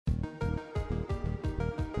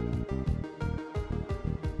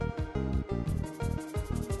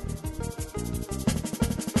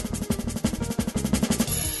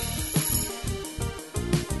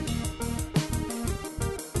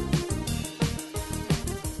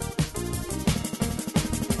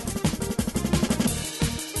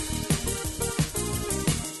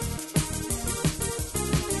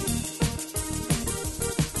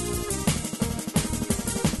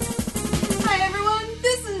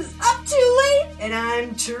And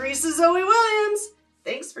I'm Teresa Zoe Williams.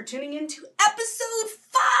 Thanks for tuning in to episode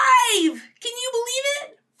 5. Can you believe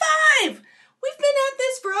it? 5. We've been at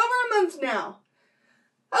this for over a month now.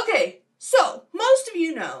 Okay, so most of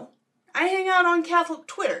you know I hang out on Catholic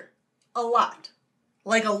Twitter a lot.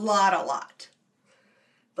 Like a lot.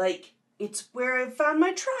 Like, it's where I've found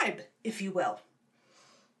my tribe, if you will.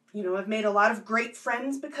 You know, I've made a lot of great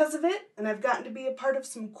friends because of it, and I've gotten to be a part of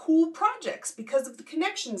some cool projects because of the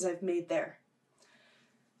connections I've made there.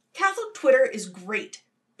 Catholic Twitter is great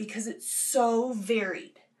because it's so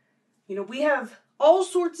varied. You know, we have all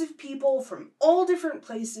sorts of people from all different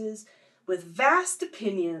places with vast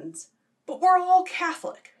opinions, but we're all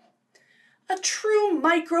Catholic. A true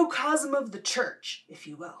microcosm of the church, if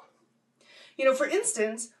you will. You know, for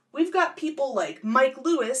instance, we've got people like Mike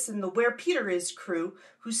Lewis and the Where Peter Is crew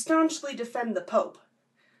who staunchly defend the Pope.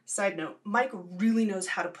 Side note, Mike really knows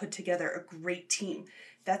how to put together a great team.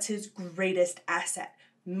 That's his greatest asset.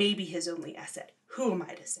 Maybe his only asset. Who am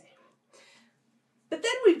I to say? But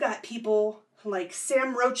then we've got people like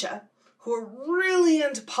Sam Rocha, who are really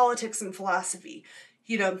into politics and philosophy.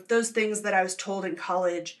 You know, those things that I was told in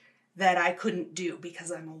college that I couldn't do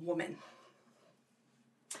because I'm a woman.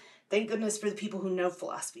 Thank goodness for the people who know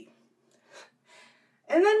philosophy.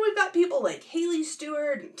 And then we've got people like Haley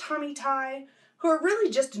Stewart and Tommy Ty, who are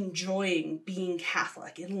really just enjoying being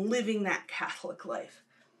Catholic and living that Catholic life.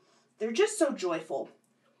 They're just so joyful.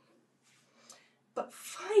 But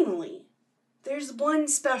finally, there's one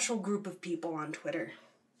special group of people on Twitter.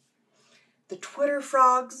 The Twitter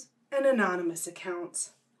frogs and anonymous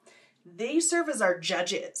accounts. They serve as our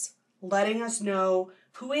judges, letting us know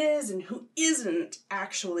who is and who isn't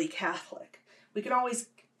actually Catholic. We can always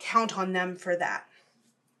count on them for that.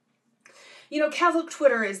 You know, Catholic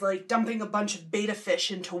Twitter is like dumping a bunch of beta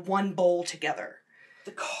fish into one bowl together.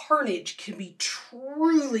 The carnage can be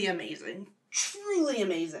truly amazing. Truly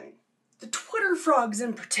amazing. The Twitter frogs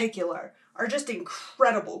in particular are just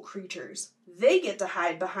incredible creatures. They get to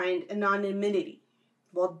hide behind anonymity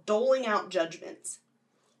while doling out judgments.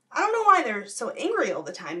 I don't know why they're so angry all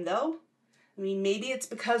the time, though. I mean, maybe it's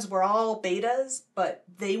because we're all betas, but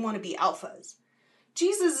they want to be alphas.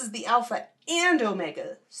 Jesus is the alpha and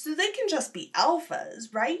omega, so they can just be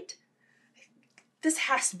alphas, right? This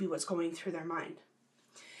has to be what's going through their mind.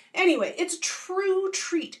 Anyway, it's a true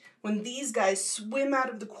treat when these guys swim out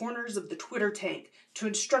of the corners of the Twitter tank to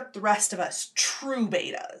instruct the rest of us true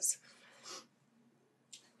betas.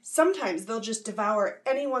 Sometimes they'll just devour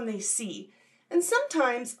anyone they see, and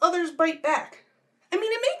sometimes others bite back. I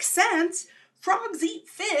mean, it makes sense. Frogs eat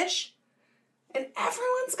fish, and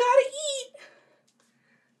everyone's gotta eat.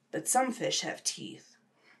 But some fish have teeth.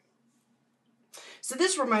 So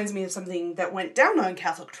this reminds me of something that went down on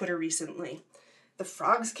Catholic Twitter recently. The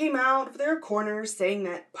frogs came out of their corners saying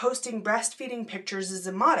that posting breastfeeding pictures is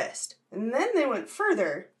immodest. And then they went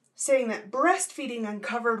further, saying that breastfeeding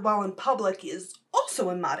uncovered while in public is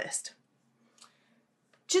also immodest.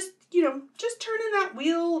 Just turning that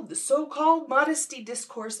wheel of the so-called modesty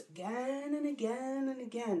discourse again and again and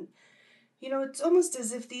again. You know, it's almost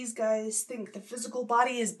as if these guys think the physical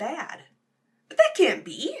body is bad. But that can't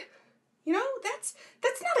be. You know, that's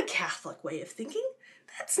not a Catholic way of thinking.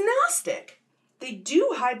 That's Gnostic. They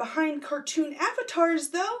do hide behind cartoon avatars,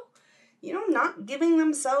 though. You know, not giving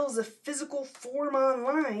themselves a physical form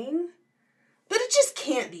online. But it just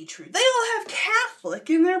can't be true. They all have Catholic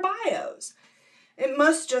in their bios. It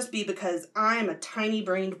must just be because I'm a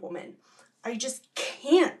tiny-brained woman. I just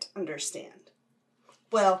can't understand.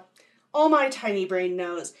 Well, all my tiny brain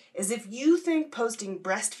knows is if you think posting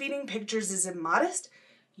breastfeeding pictures is immodest,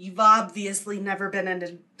 you've obviously never been in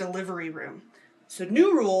a delivery room. So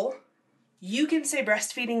new rule, you can say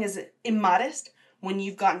breastfeeding is immodest when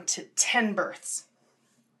you've gotten to 10 births.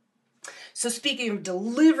 So speaking of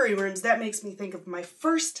delivery rooms, that makes me think of my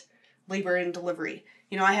first labor and delivery.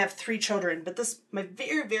 You know, I have 3 children, but this, my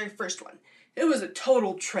very, very first one, it was a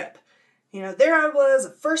total trip. You know, there I was, a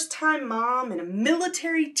first-time mom in a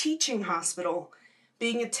military teaching hospital,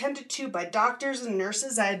 being attended to by doctors and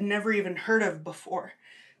nurses I had never even heard of before.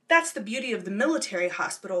 That's the beauty of the military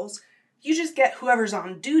hospitals. You just get whoever's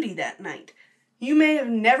on duty that night. You may have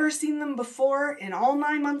never seen them before in all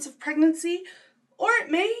 9 months of pregnancy, or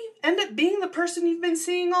it may end up being the person you've been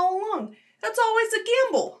seeing all along. That's always a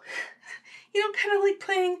gamble. You know, kind of like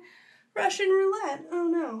playing Russian roulette. Oh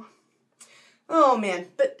no. Oh man,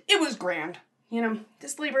 but it was grand. You know,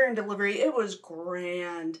 this labor and delivery, it was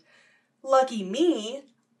grand. Lucky me,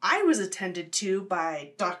 I was attended to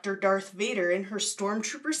by Dr. Darth Vader and her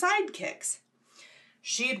stormtrooper sidekicks.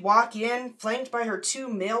 She'd walk in, flanked by her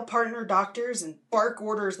 2 male partner doctors, and bark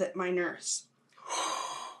orders at my nurse.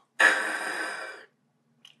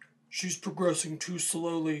 She's progressing too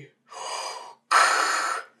slowly.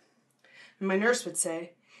 And my nurse would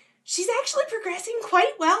say, she's actually progressing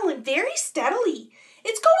quite well and very steadily.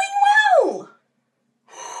 It's going well.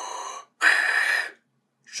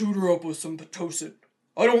 Shoot her up with some Pitocin.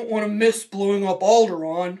 I don't want to miss blowing up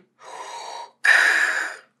Alderaan.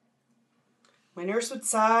 My nurse would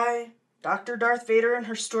sigh. Dr. Darth Vader and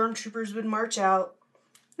her stormtroopers would march out.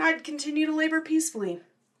 And I'd continue to labor peacefully.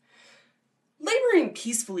 Laboring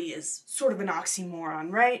peacefully is sort of an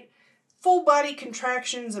oxymoron, right? Full body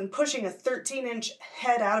contractions and pushing a 13-inch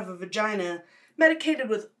head out of a vagina, medicated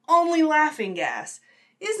with only laughing gas,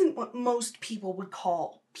 isn't what most people would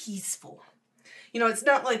call peaceful. You know, it's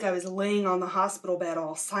not like I was laying on the hospital bed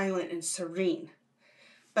all silent and serene.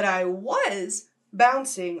 But I was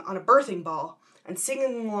bouncing on a birthing ball and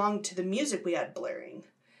singing along to the music we had blaring.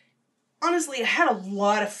 Honestly, I had a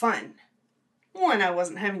lot of fun. When I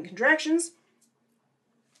wasn't having contractions.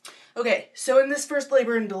 Okay, so in this first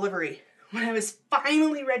labor and delivery, when I was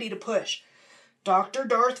finally ready to push, Dr.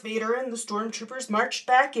 Darth Vader and the stormtroopers marched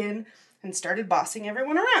back in and started bossing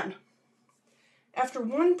everyone around. After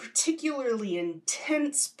one particularly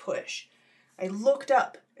intense push, I looked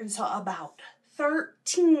up and saw about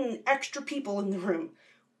 13 extra people in the room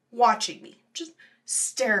watching me, just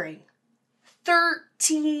staring.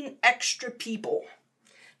 13 extra people.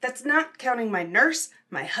 That's not counting my nurse,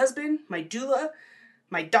 my husband, my doula,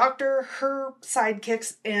 my doctor, her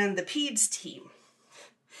sidekicks, and the peds team.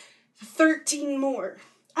 13 more.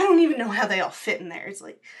 I don't even know how they all fit in there.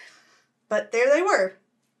 But there they were.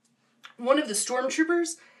 One of the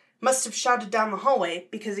stormtroopers must have shouted down the hallway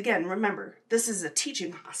because, again, remember, this is a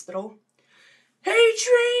teaching hospital. Hey,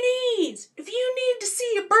 trainees! If you need to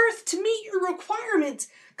see a birth to meet your requirements,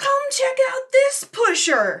 come check out this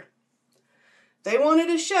pusher! They wanted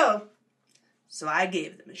a show, so I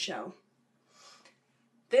gave them a show.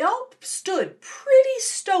 They all stood pretty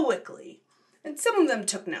stoically, and some of them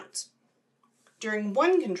took notes. During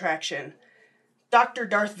one contraction, Dr.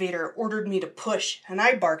 Darth Vader ordered me to push, and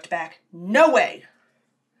I barked back, "No way!"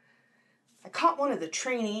 I caught one of the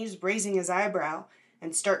trainees raising his eyebrow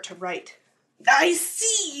and start to write. "I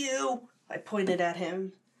see you!" I pointed at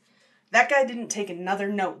him. That guy didn't take another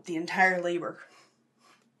note the entire labor.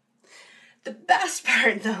 The best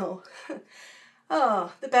part, though,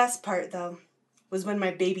 was when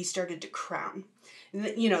my baby started to crown.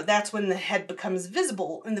 You know, that's when the head becomes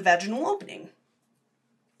visible in the vaginal opening.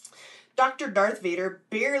 Dr. Darth Vader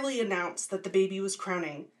barely announced that the baby was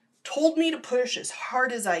crowning, told me to push as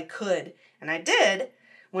hard as I could, and I did,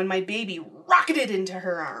 when my baby rocketed into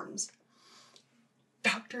her arms.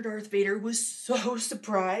 Dr. Darth Vader was so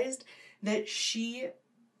surprised that she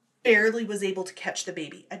barely was able to catch the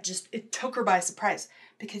baby. It took her by surprise,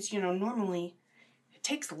 because, normally it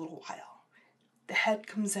takes a little while. The head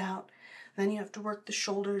comes out, then you have to work the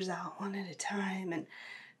shoulders out one at a time, and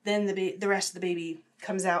then the rest of the baby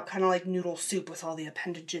comes out kind of like noodle soup with all the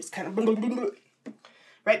appendages, kind of blah, blah, blah.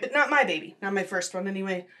 Right? But not my baby, not my first one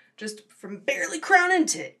anyway, just from barely crowning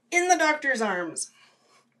to in the doctor's arms.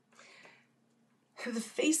 The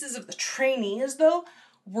faces of the trainees, though,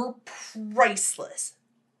 were priceless.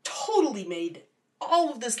 Totally made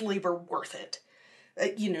all of this labor worth it.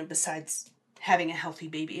 Besides having a healthy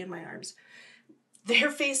baby in my arms.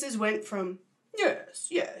 Their faces went from, yes,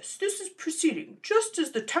 this is proceeding just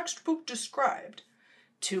as the textbook described,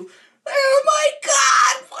 to, oh my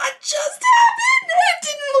God, what just happened? It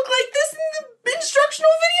didn't look like this in the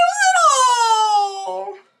instructional videos at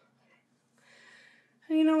all.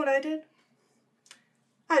 And you know what I did?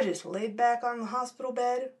 I just laid back on the hospital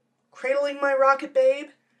bed, cradling my rocket babe,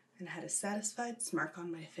 and had a satisfied smirk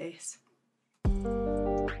on my face.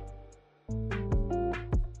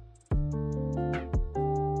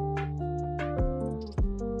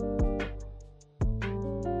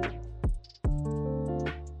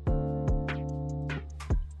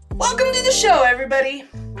 Welcome to the show, everybody!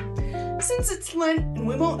 Since it's Lent and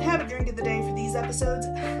we won't have a drink of the day for these episodes,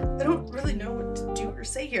 I don't really know what to do or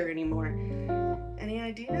say here anymore. Any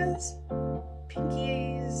ideas?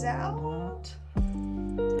 Pinkies out?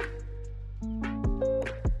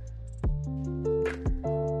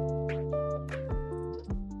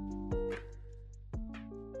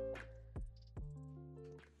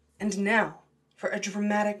 And now for a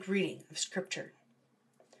dramatic reading of Scripture.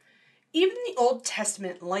 Even the Old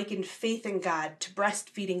Testament likened faith in God to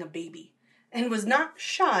breastfeeding a baby, and was not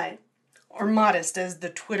shy, or modest as the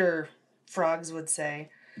Twitter frogs would say,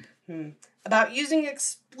 about using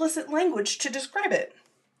explicit language to describe it.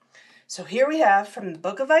 So here we have from the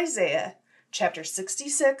book of Isaiah, chapter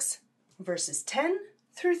 66, verses 10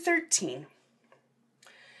 through 13.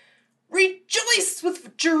 Rejoice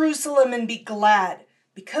with Jerusalem and be glad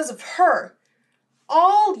because of her.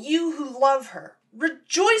 All you who love her,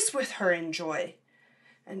 rejoice with her in joy.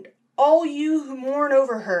 And all you who mourn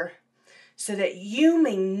over her, so that you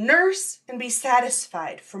may nurse and be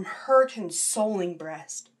satisfied from her consoling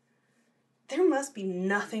breast. There must be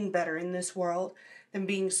nothing better in this world than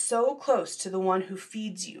being so close to the one who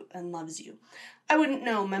feeds you and loves you. I wouldn't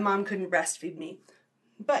know, my mom couldn't breastfeed me.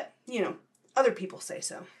 But, other people say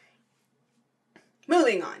so.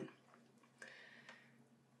 Moving on.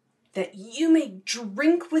 That you may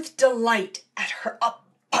drink with delight at her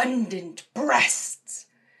abundant breasts.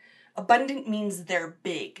 Abundant means they're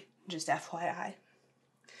big, just FYI.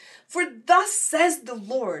 For thus says the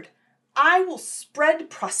Lord, I will spread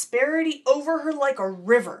prosperity over her like a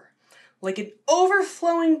river, like an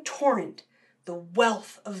overflowing torrent, the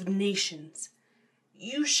wealth of nations.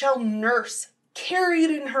 You shall nurse, carried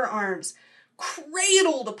in her arms,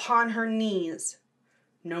 cradled upon her knees.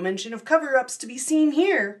 No mention of cover-ups to be seen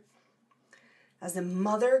here. As a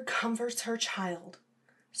mother comforts her child,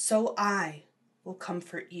 so I will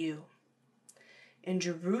comfort you. In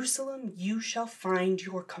Jerusalem you shall find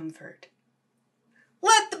your comfort.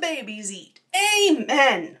 Let the babies eat.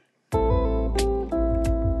 Amen.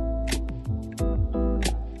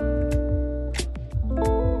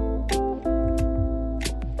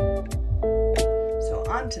 So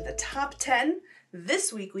on to the top 10.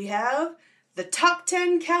 This week we have the top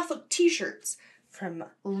 10 Catholic t-shirts from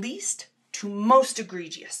least to most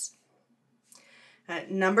egregious.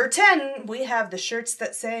 At number 10, we have the shirts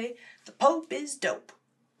that say, the Pope is dope.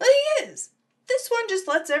 Well, he is. This one just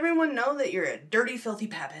lets everyone know that you're a dirty, filthy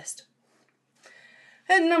papist.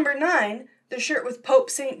 At number 9, the shirt with Pope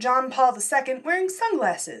St. John Paul II wearing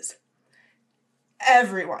sunglasses.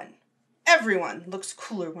 Everyone looks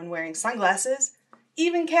cooler when wearing sunglasses.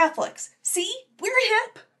 Even Catholics. See? We're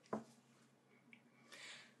hip.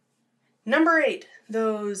 Number 8,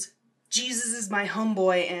 those Jesus is my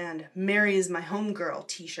homeboy and Mary is my homegirl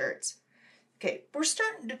t-shirts. Okay, we're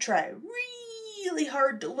starting to try really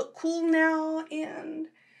hard to look cool now, and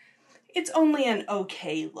it's only an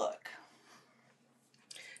okay look.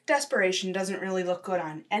 Desperation doesn't really look good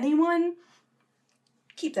on anyone.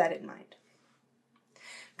 Keep that in mind.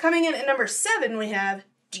 Coming in at number 7, we have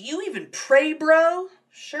Do You Even Pray, Bro?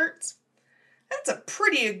 Shirts. That's a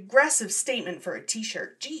pretty aggressive statement for a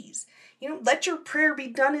t-shirt. Geez. Let your prayer be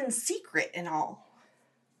done in secret and all.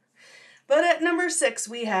 But at number 6,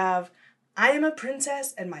 we have, I am a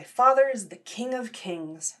princess and my father is the King of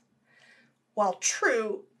Kings. While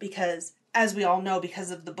true, because, as we all know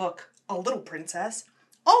because of the book A Little Princess,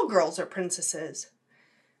 all girls are princesses.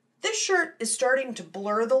 This shirt is starting to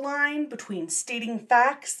blur the line between stating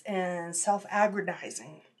facts and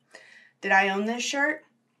self-aggrandizing. Did I own this shirt?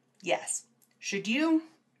 Yes. Should you?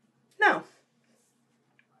 No.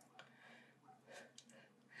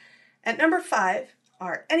 At number 5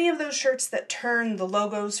 are any of those shirts that turn the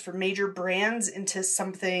logos for major brands into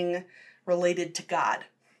something related to God.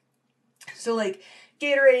 So like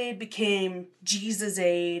Gatorade became Jesus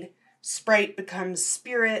Aid, Sprite becomes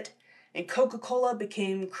Spirit, and Coca-Cola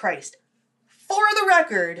became Christ. For the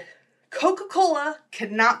record, Coca-Cola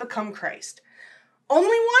cannot become Christ.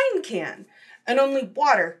 Only wine can, and only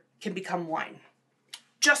water can become wine.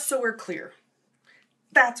 Just so we're clear.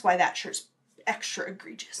 That's why that shirt's extra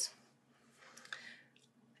egregious.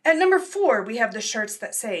 At number 4, we have the shirts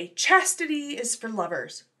that say, chastity is for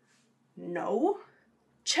lovers. No,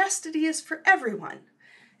 chastity is for everyone.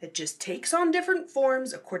 It just takes on different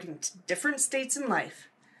forms according to different states in life.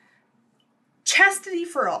 Chastity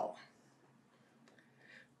for all.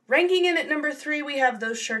 Ranking in at number 3, we have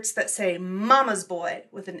those shirts that say, Mama's Boy,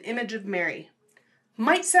 with an image of Mary.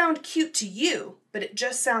 Might sound cute to you, but it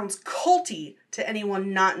just sounds culty to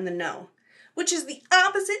anyone not in the know. Which is the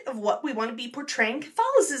opposite of what we want to be portraying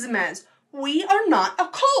Catholicism as. We are not a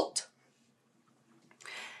cult.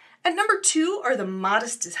 At number 2 are the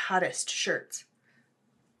modest is hottest shirts.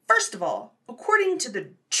 First of all, according to the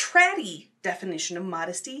tratty definition of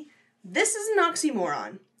modesty, this is an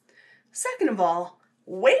oxymoron. Second of all,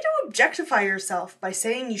 way to objectify yourself by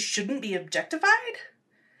saying you shouldn't be objectified?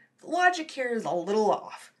 The logic here is a little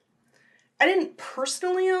off. I didn't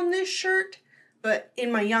personally own this shirt, but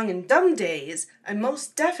in my young and dumb days, I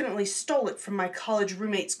most definitely stole it from my college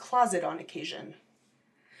roommate's closet on occasion.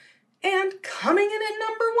 And coming in at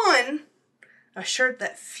number 1, a shirt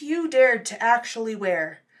that few dared to actually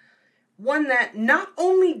wear. One that not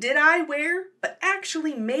only did I wear, but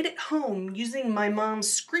actually made it home using my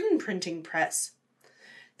mom's screen printing press.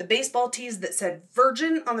 The baseball tees that said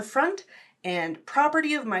Virgin on the front and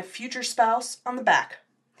property of my future spouse on the back.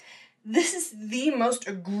 This is the most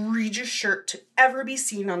egregious shirt to ever be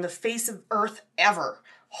seen on the face of Earth ever.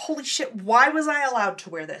 Holy shit, why was I allowed to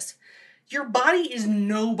wear this? Your body is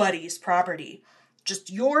nobody's property. Just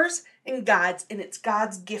yours and God's, and it's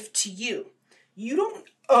God's gift to you. You don't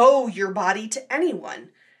owe your body to anyone.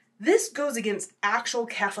 This goes against actual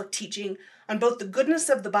Catholic teaching on both the goodness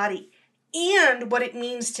of the body and what it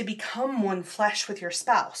means to become one flesh with your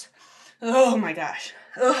spouse. Oh my gosh.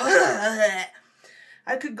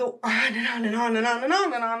 I could go on and on and on and on and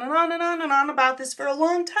on and on and on and on and on about this for a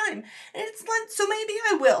long time. And it's Lent, so maybe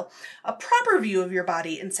I will. A proper view of your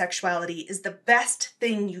body and sexuality is the best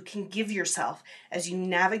thing you can give yourself as you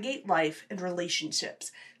navigate life and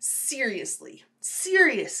relationships. Seriously.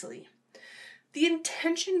 Seriously. The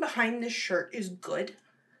intention behind this shirt is good,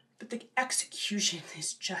 but the execution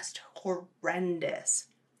is just horrendous.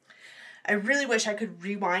 I really wish I could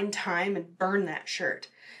rewind time and burn that shirt.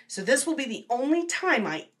 So this will be the only time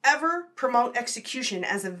I ever promote execution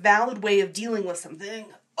as a valid way of dealing with something.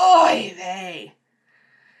 Oy vey!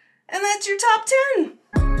 And that's your top 10!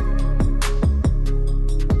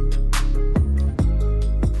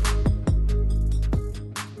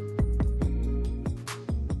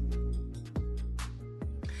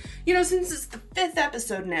 You know, since it's the 5th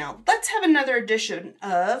episode now, let's have another edition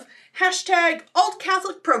of hashtag Alt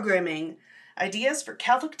Catholic Programming. Ideas for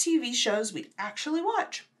Catholic TV shows we'd actually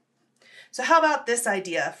watch. So how about this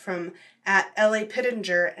idea from @LA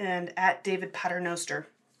Pittenger and @David Paternoster?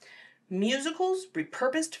 Musicals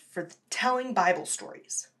repurposed for telling Bible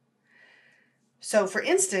stories. So for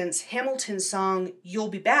instance, Hamilton's song You'll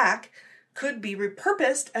Be Back could be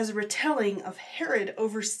repurposed as a retelling of Herod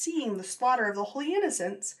overseeing the slaughter of the Holy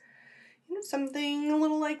Innocents. You know, something a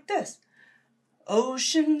little like this.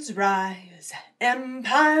 Oceans rise,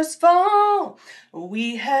 empires fall,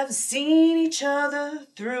 we have seen each other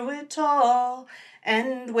through it all,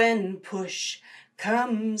 and when push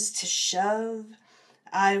comes to shove,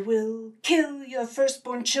 I will kill your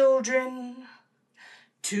firstborn children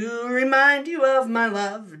to remind you of my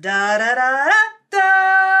love. Da da da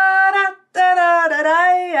da da da da da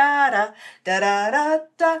da da da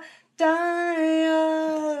da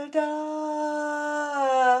da da.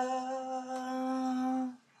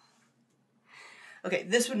 Okay,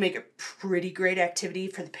 this would make a pretty great activity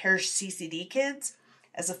for the parish CCD kids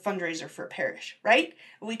as a fundraiser for a parish, right?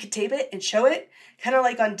 We could tape it and show it, kind of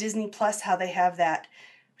like on Disney Plus, how they have that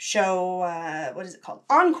show, what is it called?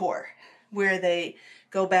 Encore, where they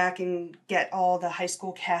go back and get all the high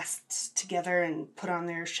school casts together and put on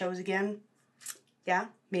their shows again. Yeah,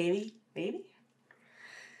 maybe.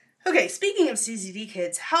 Okay, speaking of CCD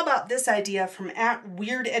kids, how about this idea from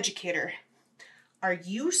 @WeirdEducator? Are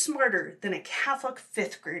you smarter than a Catholic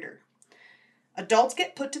 5th grader? Adults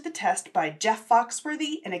get put to the test by Jeff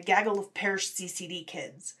Foxworthy and a gaggle of parish CCD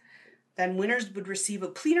kids. Then winners would receive a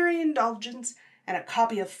plenary indulgence and a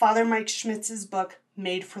copy of Father Mike Schmitz's book,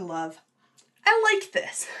 Made for Love. I like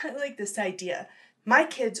this. I like this idea. My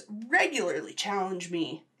kids regularly challenge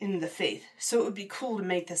me in the faith, so it would be cool to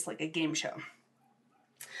make this like a game show.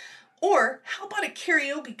 Or how about a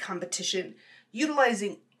karaoke competition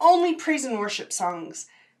utilizing only praise and worship songs?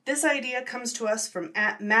 This idea comes to us from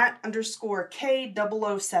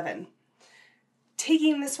 @Matt_K007.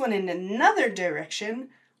 Taking this one in another direction,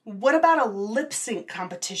 what about a lip sync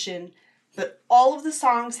competition, but all of the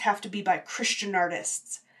songs have to be by Christian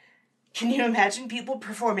artists? Can you imagine people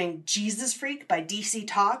performing Jesus Freak by DC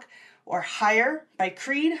Talk or Higher by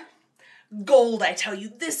Creed? Gold, I tell you,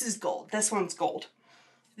 this is gold. This one's gold.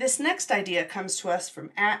 This next idea comes to us from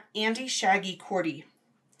 @AndyShaggyCordy.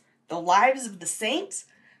 The Lives of the Saints,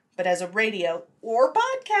 but as a radio or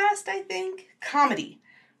podcast, I think, comedy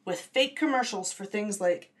with fake commercials for things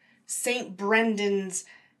like St. Brendan's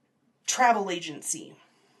travel agency.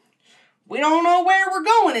 We don't know where we're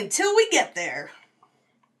going until we get there.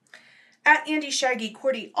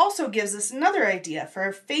 @AndyShaggyCordy also gives us another idea for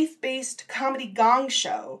a faith-based comedy gong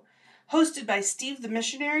show hosted by Steve the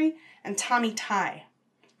Missionary and Tommy Ty.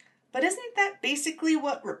 But isn't that basically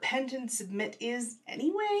what Repent and Submit is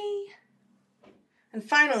anyway? And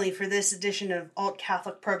finally, for this edition of Alt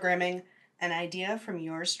Catholic Programming, an idea from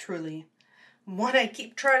yours truly. One I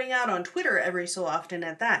keep trotting out on Twitter every so often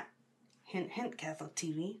at that. Hint, hint, Catholic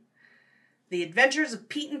TV. The Adventures of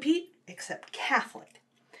Pete and Pete, except Catholic.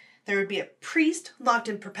 There would be a priest locked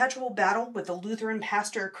in perpetual battle with a Lutheran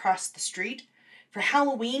pastor across the street. For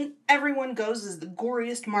Halloween, everyone goes as the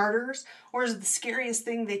goriest martyrs, or as the scariest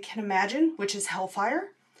thing they can imagine, which is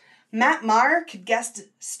hellfire. Matt Maher could guest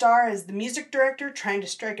star as the music director, trying to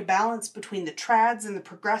strike a balance between the trads and the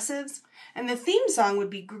progressives. And the theme song would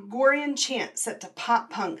be Gregorian chant set to pop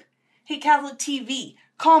punk. Hey, Catholic TV,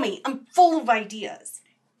 Call me. I'm full of ideas.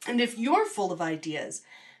 And if you're full of ideas,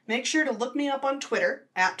 make sure to look me up on Twitter,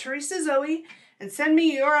 @TeresaZoe, and send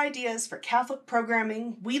me your ideas for Catholic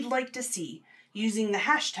programming we'd like to see using the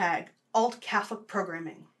hashtag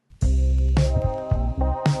 #AltCatholicProgramming.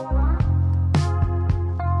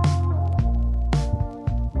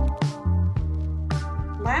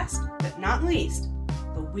 Last but not least,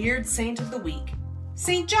 the weird saint of the week,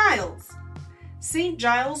 St. Giles. St.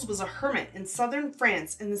 Giles was a hermit in southern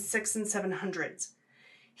France in the 600s and 700s.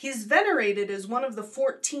 He is venerated as one of the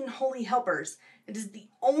 14 holy helpers and is the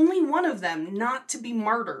only one of them not to be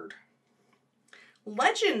martyred.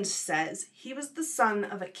 Legend says he was the son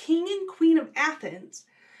of a king and queen of Athens,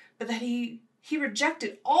 but that he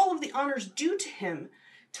rejected all of the honors due to him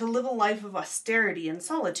to live a life of austerity and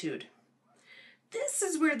solitude. This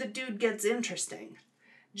is where the dude gets interesting.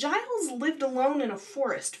 Giles lived alone in a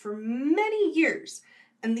forest for many years,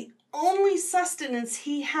 and the only sustenance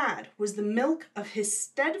he had was the milk of his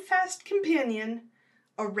steadfast companion,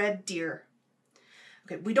 a red deer.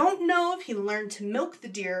 Okay, we don't know if he learned to milk the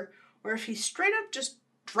deer or if he straight up just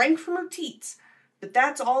drank from her teats, but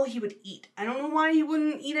that's all he would eat. I don't know why he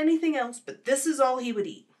wouldn't eat anything else, but this is all he would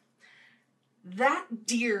eat. That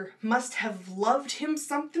deer must have loved him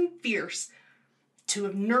something fierce to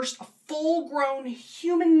have nursed a full-grown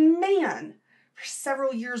human man for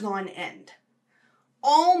several years on end.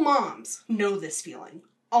 All moms know this feeling.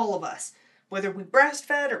 All of us. Whether we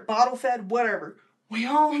breastfed or bottle-fed, whatever. We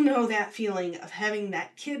all know that feeling of having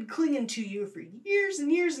that kid clinging to you for years and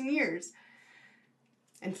years and years.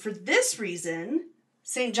 And for this reason,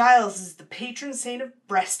 St. Giles is the patron saint of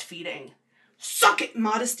breastfeeding. Suck it,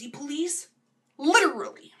 modesty police!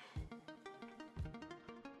 Literally.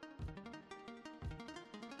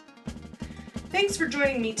 Thanks for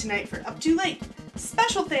joining me tonight for Up Too Late.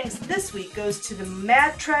 Special thanks this week goes to the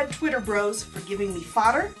Mad Trad Twitter bros for giving me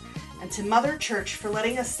fodder, and to Mother Church for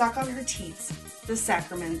letting us suck on her teats, the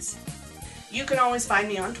sacraments. You can always find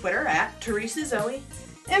me on Twitter @TeresaZoe,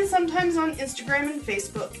 and sometimes on Instagram and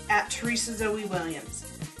Facebook @TeresaZoeWilliams.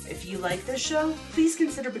 If you like this show, please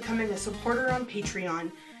consider becoming a supporter on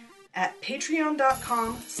Patreon at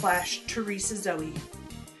patreon.com/TeresaZoe.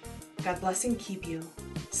 God bless and keep you.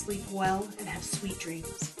 Sleep well and have sweet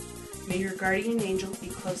dreams. May your guardian angel be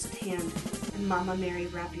close at hand, and Mama Mary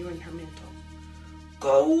wrap you in her mantle.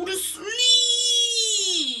 Go to sleep!